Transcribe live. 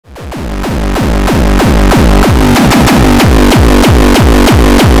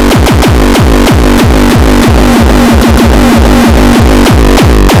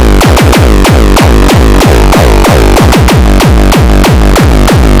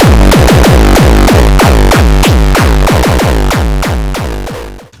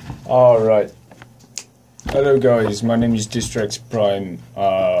Hello guys, my name is Distrax Prime.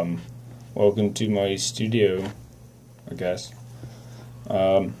 Welcome to my studio, I guess.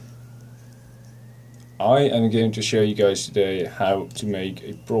 I am going to show you guys today how to make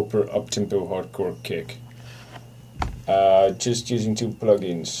a proper uptempo hardcore kick. Just using two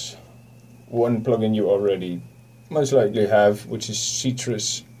plugins. One plugin you already most likely have, which is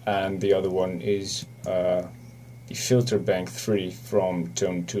Sytrus, and the other one is the Filterbank 3 from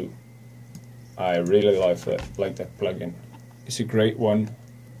Tone 2. I really like that plugin. It's a great one,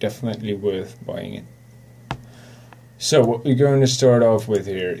 definitely worth buying it. So what we're going to start off with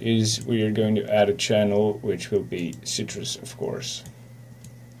here is we are going to add a channel, which will be Sytrus, of course.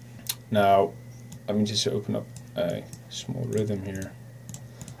 Now let me just open up a small rhythm here.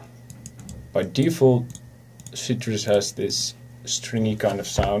 By default, Sytrus has this stringy kind of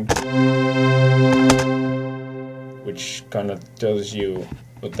sound, which kind of tells you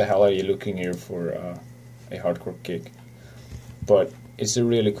what the hell are you looking here for a hardcore kick. But it's a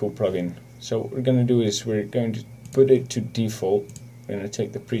really cool plugin. So what we're going to do is we're going to put it to default. We're going to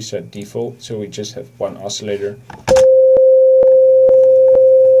take the preset default, so we just have one oscillator.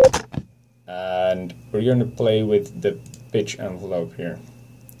 And we're going to play with the pitch envelope here.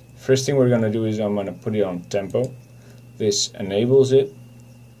 First thing we're going to do is I'm going to put it on tempo. This enables it,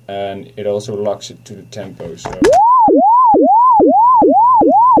 and it also locks it to the tempo. So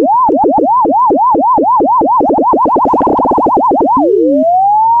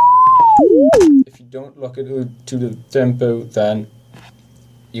if you don't lock it to the tempo, then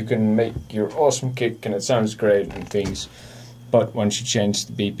you can make your awesome kick and it sounds great and things, but once you change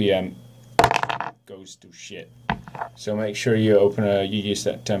the BPM, it goes to shit. So make sure you use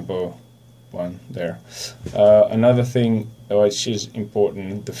that tempo one there. Another thing which is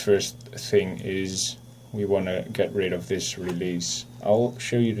important, the first thing is we want to get rid of this release. I'll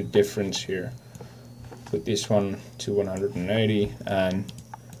show you the difference here. Put this one to 180, and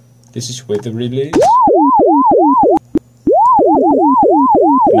this is with the release.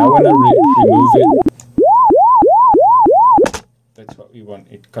 Now when I remove it, that's what we want.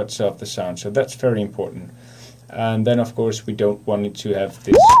 It cuts off the sound, so that's very important. And then of course we don't want it to have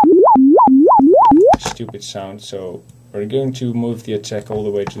this stupid sound, so we're going to move the attack all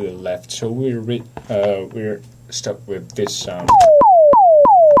the way to the left, so we're stuck with this sound.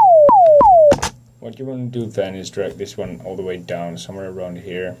 What you want to do then is drag this one all the way down, somewhere around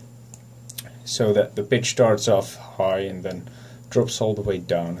here, so that the pitch starts off high and then drops all the way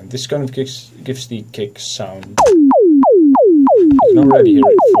down, and this kind of gives the kick sound. You can already hear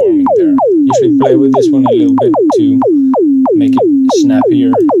it forming there. Usually play with this one a little bit to make it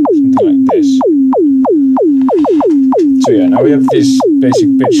snappier, something like this. So yeah, now we have this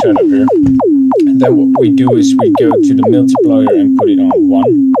basic pitch setup here. And then what we do is we go to the multiplier and put it on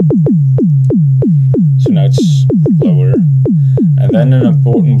 1. So now it's lower. And then an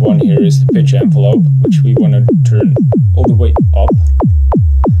important one here is the pitch envelope, which we want to turn all the way up.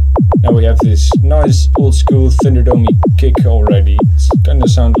 Now we have this nice old school Thunderdome kick already. It's kind of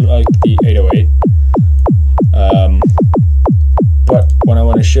sound like the 808. But what I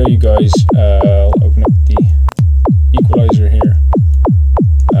want to show you guys, I'll open up the equalizer here.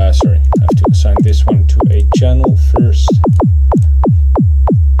 Sorry, I have to assign this one to a channel first.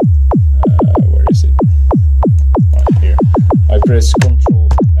 Where is it? Right here. I press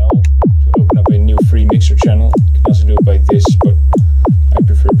Ctrl L to open up a new free mixer channel. You can also do it by this, but I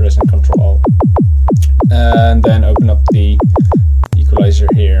prefer pressing Ctrl L. And then open up the equalizer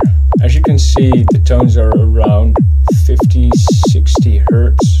here. As you can see, the tones are around 50, 60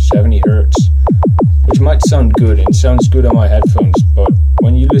 hertz, 70 hertz, which might sound good, and sounds good on my headphones, but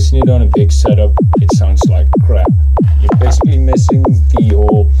when you listen it on a big setup, it sounds like crap. You're basically missing the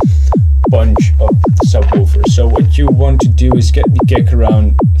whole punch of the subwoofer. So what you want to do is get the kick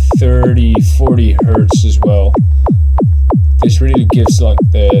around 30, 40 hertz as well. This really gives like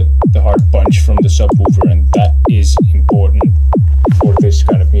the hard punch from the subwoofer, and that is important for this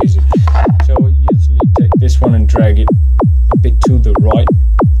kind of music. So I usually take this one and drag it a bit to the right.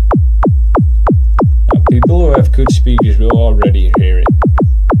 Now people who have good speakers will already hear it.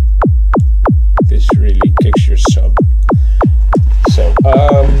 This really kicks your sub. So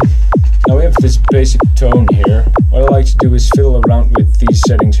now we have this basic tone here. What I like to do is fiddle around with these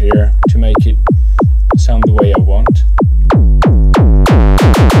settings here to make it sound the way I want.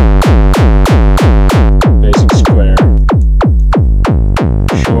 Basic square,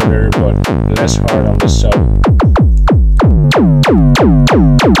 shorter but less hard on the sub.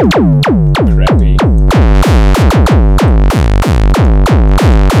 Crappy.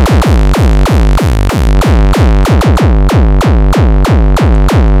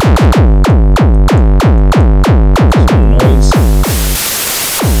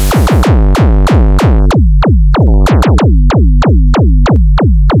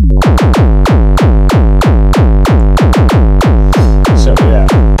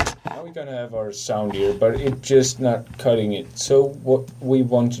 soundier, but it's just not cutting it. So what we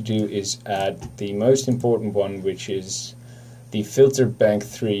want to do is add the most important one, which is the Filterbank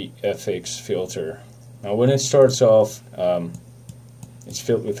 3 FX filter. Now when it starts off, it's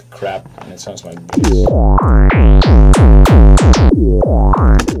filled with crap and it sounds like this.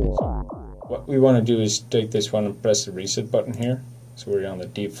 What we want to do is take this one and press the reset button here. So we're on the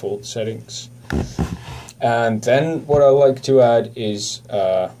default settings. And then what I like to add is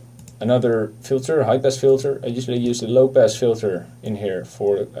another filter, a high pass filter. I usually use the low pass filter in here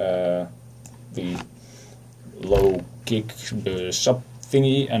for the low kick sub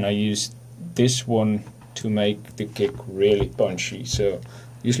thingy, and I use this one to make the kick really punchy. So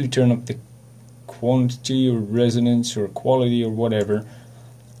usually turn up the quantity or resonance or quality or whatever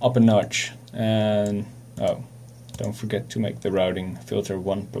up a notch. And oh, don't forget to make the routing filter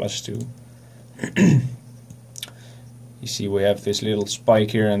 1+2. You see we have this little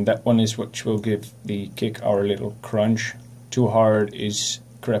spike here, and that one is what will give the kick our little crunch. Too hard is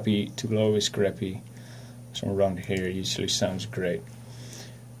crappy, too low is crappy. So around here usually sounds great.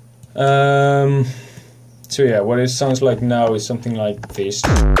 So yeah, what it sounds like now is something like this.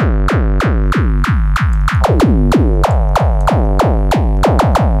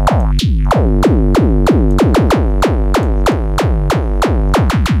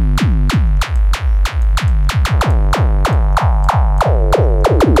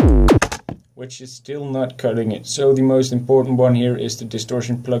 Which is still not cutting it. So the most important one here is the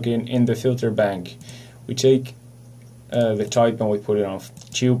distortion plugin in the Filterbank. We take the type and we put it on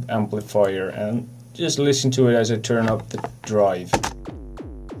tube amplifier and just listen to it as I turn up the drive.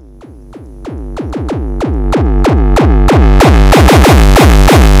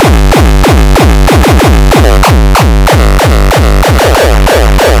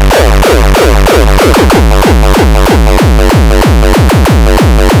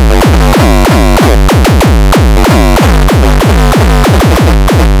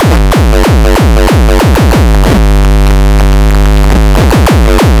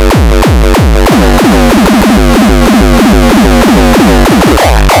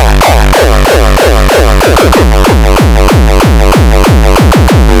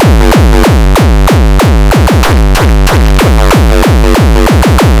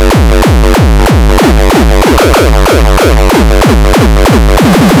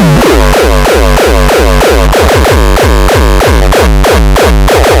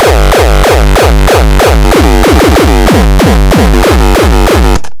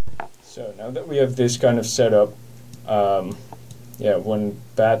 We have this kind of setup. Yeah, when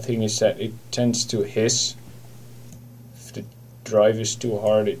bad thing is set, it tends to hiss. If the drive is too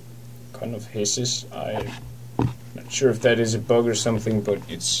hard, it kind of hisses. I'm not sure if that is a bug or something, but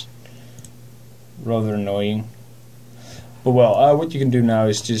it's rather annoying. But well, what you can do now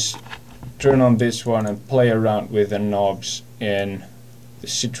is just turn on this one and play around with the knobs in the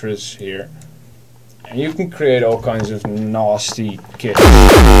Sytrus here. And you can create all kinds of nasty kicks.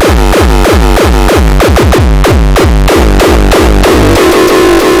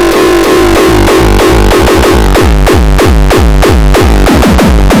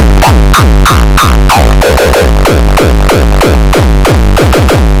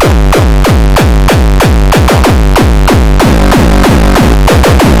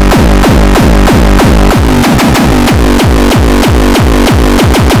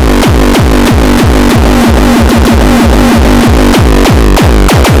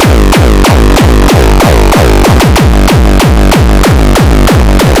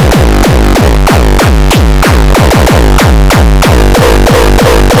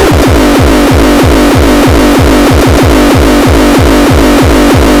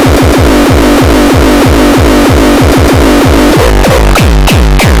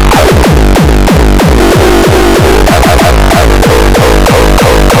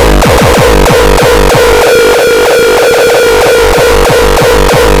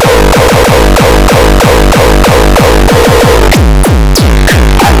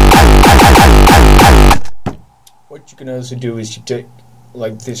 What you can also do is you take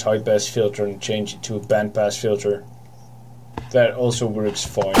like this high pass filter and change it to a band pass filter. That also works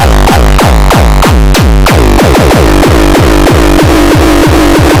fine.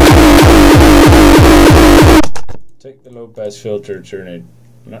 Take the low pass filter, turn it.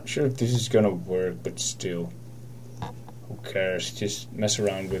 I'm not sure if this is gonna work, but still, who cares? Just mess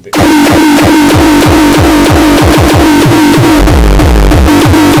around with it.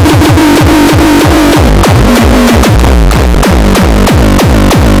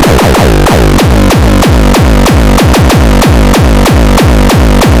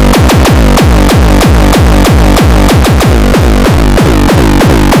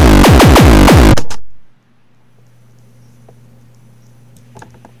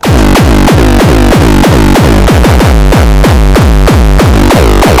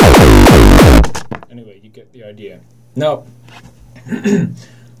 idea. Now,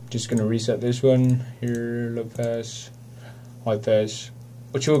 just gonna reset this one here, low pass, high pass.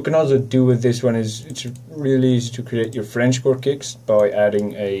 What you can also do with this one is it's really easy to create your Frenchcore kicks by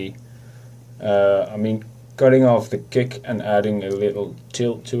adding a, cutting off the kick and adding a little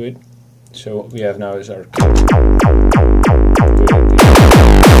tilt to it. So what we have now is our kick.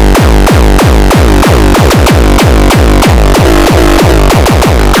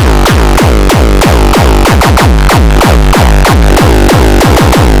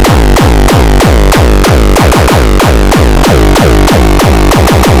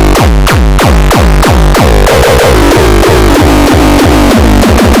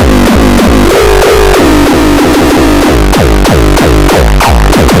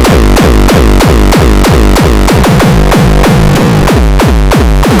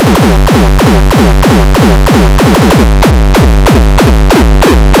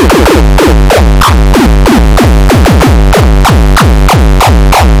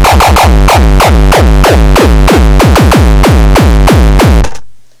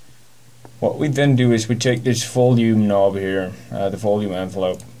 What we then do is we take this volume knob here, the volume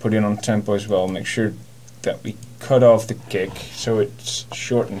envelope, put it on tempo as well, make sure that we cut off the kick so it's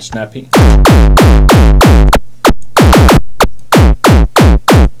short and snappy.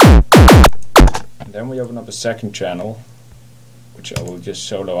 And then we open up a second channel, which I will just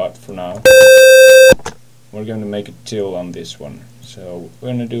solo out for now. We're going to make a till on this one. So what we're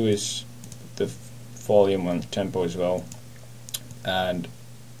going to do is put the volume on tempo as well, and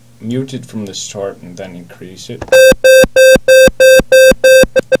mute it from the start and then increase it.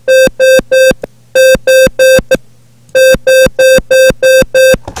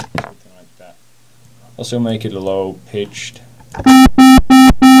 Something like that. Also make it low pitched.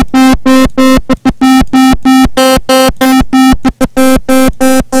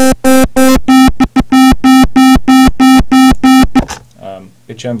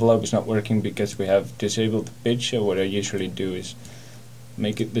 Pitch envelope is not working because we have disabled the pitch, so what I usually do is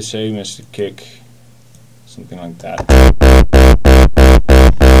make it the same as the kick, something like that.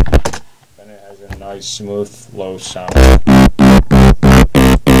 Then it has a nice smooth low sound.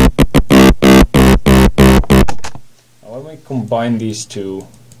 Now when we combine these two,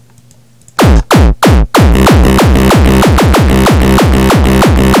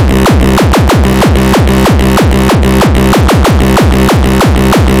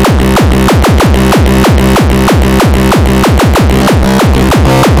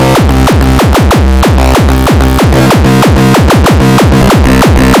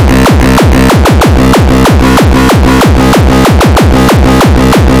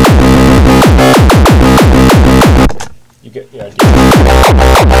 get the idea.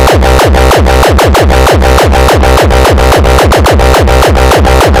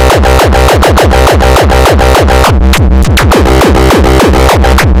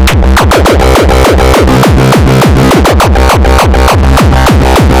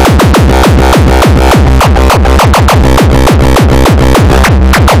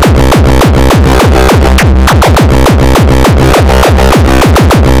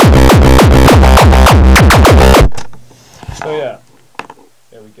 So yeah,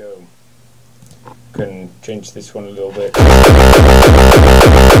 there we go. Can change this one a little bit.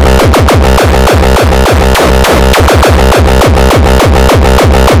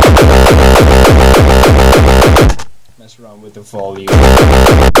 Mess around with the volume.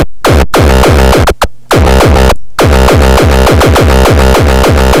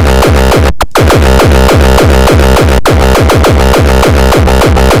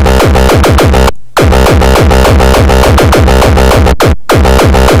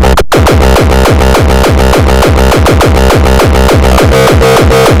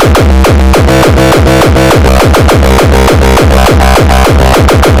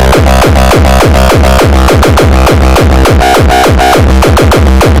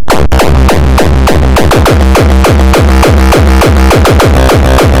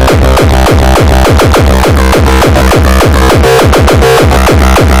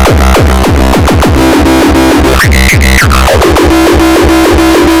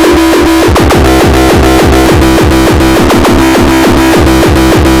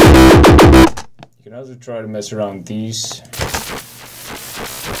 Try to mess around these.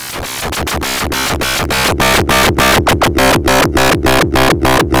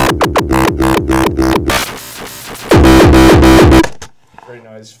 Very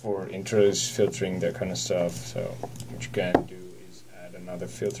nice for intros, filtering, that kind of stuff. So what you can do is add another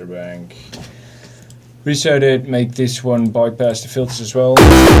filter bank, reset it, make this one bypass the filters as well,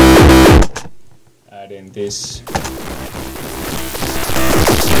 add in this.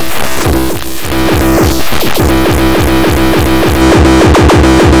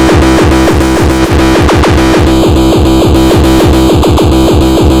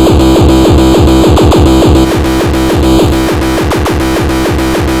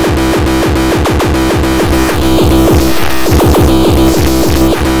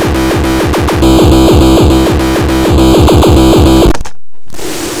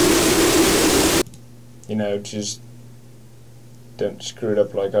 just don't screw it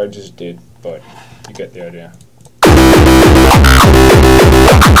up like I just did, but you get the idea.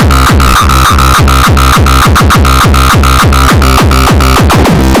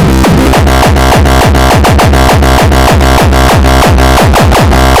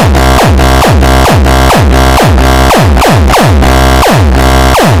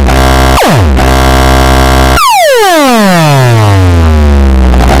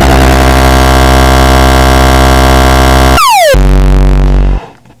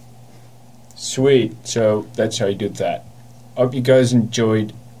 Sweet, so that's how you do that. Hope you guys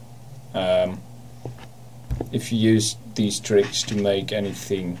enjoyed. If you use these tricks to make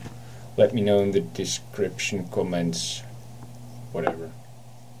anything, let me know in the description, comments, whatever.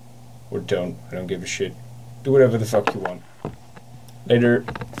 Or don't, I don't give a shit. Do whatever the fuck you want. Later.